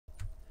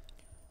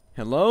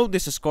Hello,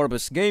 this is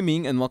Corbus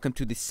Gaming and welcome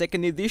to the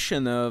second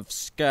edition of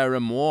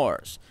Skyrim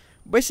Wars.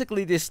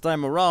 Basically this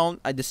time around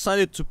I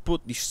decided to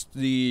put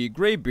the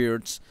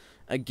Greybeards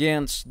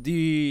against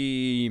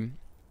the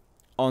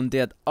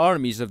Undead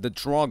armies of the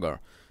Draugr.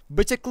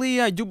 Basically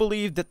I do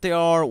believe that there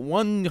are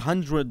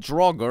 100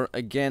 Draugr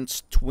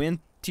against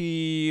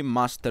 20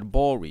 Master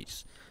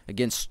Boris,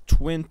 against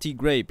 20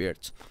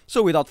 Greybeards.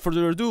 So without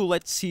further ado,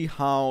 let's see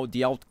how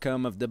the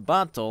outcome of the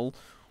battle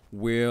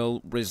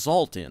will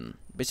result in.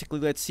 Basically,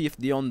 let's see if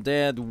the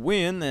Undead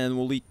win and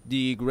will eat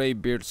the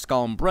Greybeard's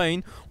skull and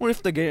brain, or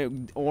if the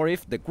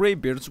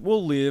Greybeards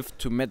will live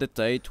to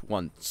meditate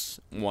one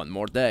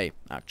more day,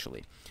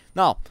 actually.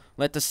 Now,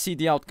 let us see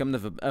the outcome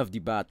of the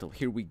battle.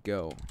 Here we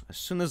go. As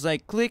soon as I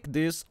click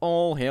this,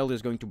 all hell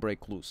is going to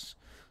break loose.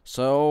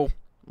 So,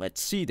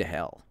 let's see the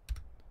hell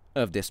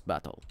of this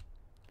battle.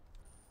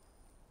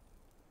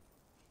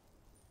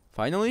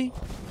 Finally.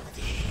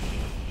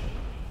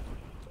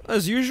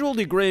 As usual,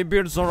 the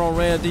Greybeards are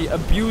already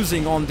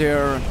abusing on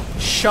their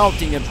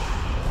shouting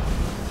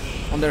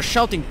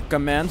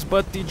commands,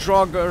 but the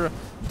Draugr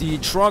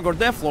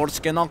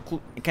Deathlords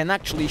can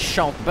actually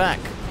shout back.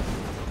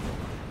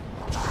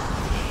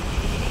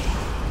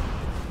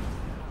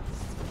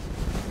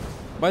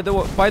 By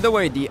the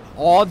way, the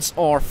odds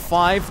are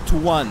 5 to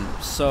 1,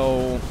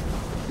 so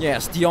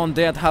yes, the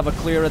Undead have a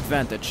clear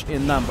advantage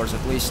in numbers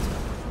at least.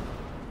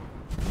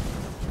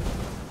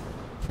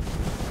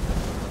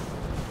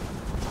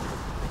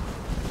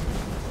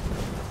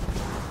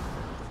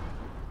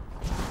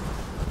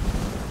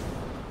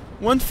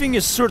 One thing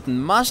is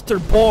certain, Master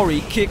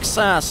Bori kicks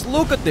ass.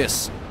 Look at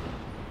this!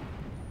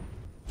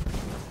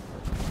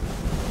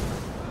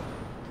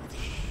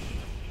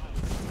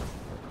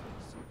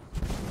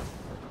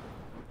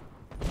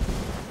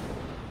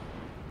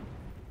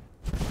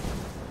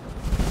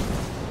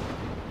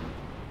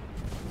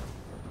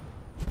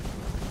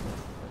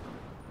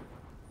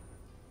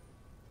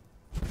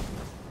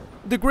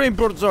 The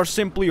Greybeards are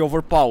simply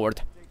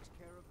overpowered.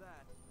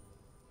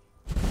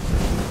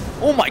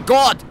 Oh my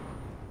god!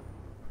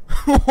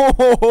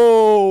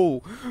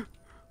 Oh!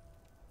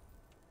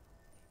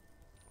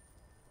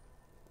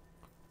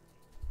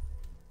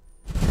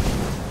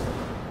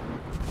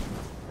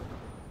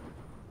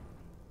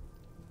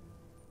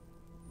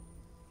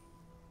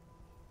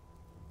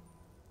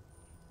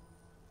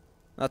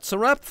 That's a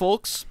wrap,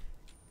 folks.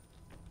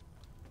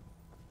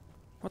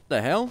 What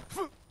the hell?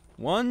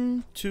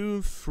 1,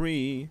 2,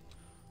 3.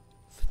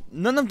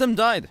 None of them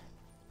died.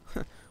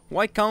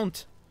 Why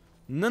count?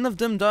 None of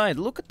them died.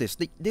 Look at this.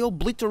 They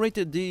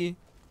obliterated the...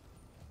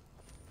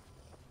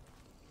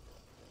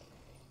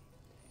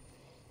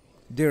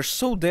 They're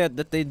so dead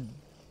that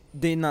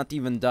they not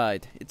even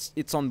died.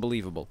 It's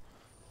unbelievable.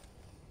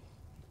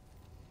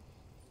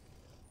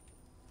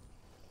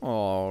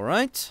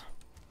 Alright.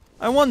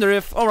 I wonder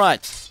if...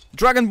 Alright.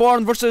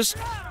 Dragonborn versus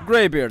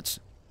Greybeards.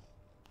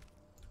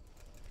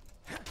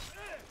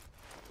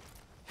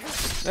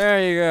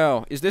 There you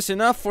go. Is this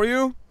enough for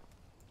you?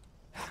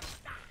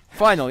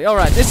 Finally.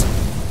 Alright. This...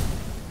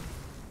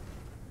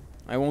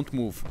 I won't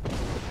move.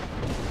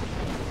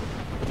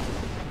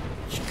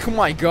 Oh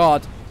my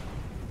god.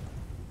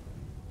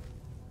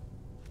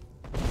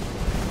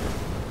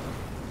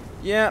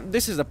 Yeah,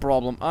 this is the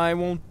problem. I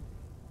won't...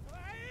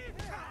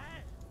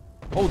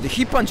 Oh, the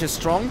heat punch is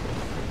strong.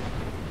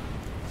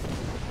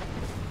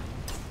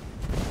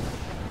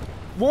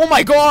 Oh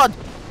my god!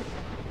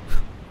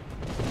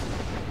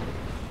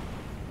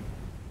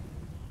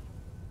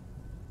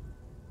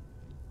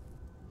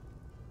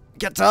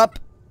 Get up!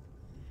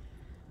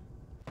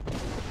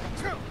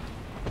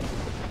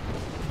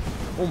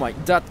 Oh my,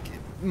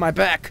 my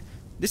back!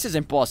 This is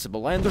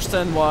impossible. I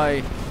understand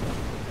why...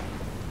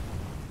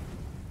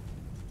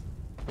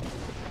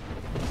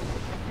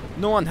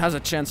 No one has a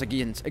chance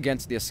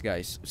against these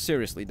guys.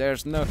 Seriously,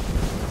 there's no...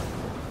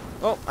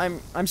 Oh,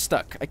 I'm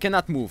stuck. I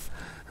cannot move.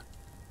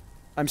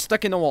 I'm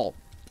stuck in a wall.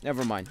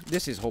 Never mind.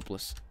 This is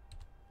hopeless.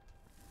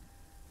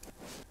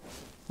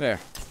 There.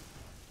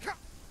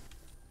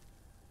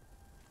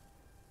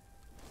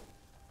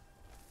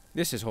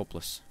 This is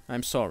hopeless.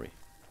 I'm sorry.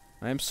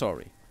 I am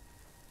sorry.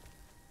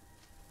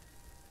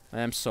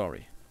 I am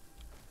sorry.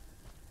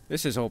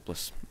 This is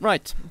hopeless.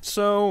 Right,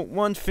 so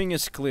one thing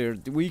is clear.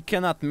 We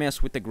cannot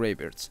mess with the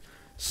Greybeards.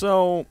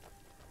 So,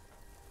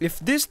 if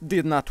this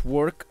did not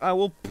work, I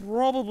will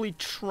probably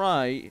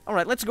try...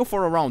 Alright, let's go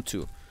for a round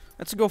 2.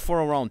 Let's go for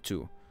a round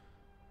 2.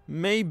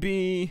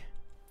 Maybe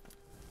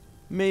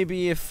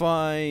if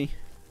I...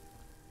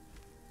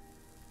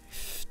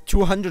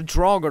 200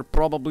 Draugr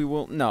probably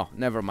will... No,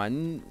 never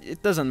mind.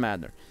 It doesn't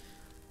matter.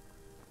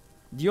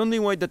 The only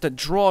way that a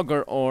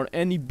Draugr or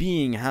any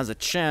being has a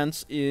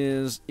chance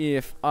is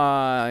if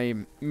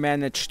I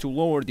manage to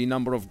lower the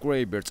number of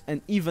Greybeards.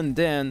 And even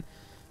then,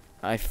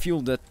 I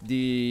feel that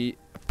the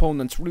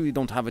opponents really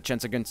don't have a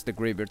chance against the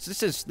Greybeards.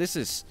 This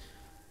is...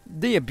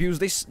 They abuse.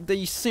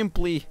 They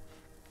simply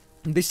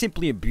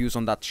abuse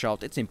on that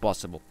shout. It's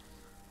impossible.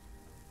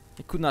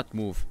 I could not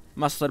move.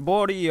 Master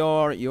Bori,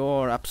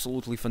 you're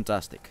absolutely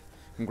fantastic.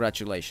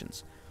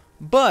 Congratulations.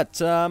 But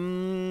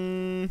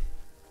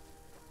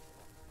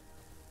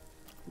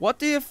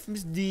what if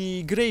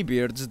the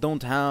Greybeards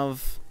don't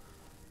have?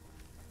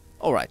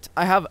 Alright,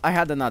 I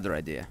had another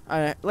idea.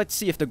 Let's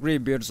see if the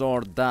Greybeards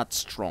are that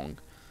strong.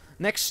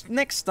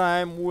 Next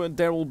time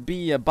there will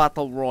be a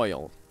battle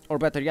royal, or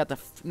better yet,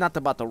 not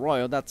a battle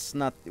royal. That's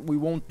not. We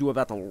won't do a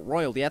battle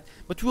royal yet,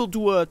 but we'll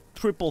do a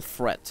triple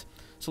threat.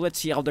 So let's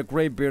see how the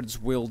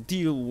Greybeards will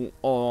deal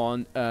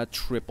on a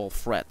triple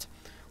threat.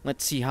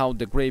 Let's see how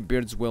the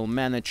Greybeards will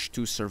manage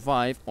to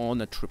survive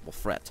on a triple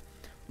threat.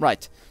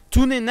 Right.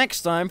 Tune in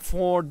next time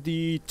for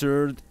the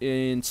third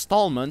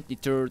installment, the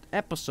third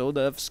episode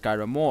of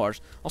Skyrim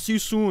Wars. I'll see you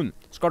soon.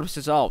 Scorpius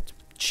is out.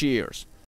 Cheers.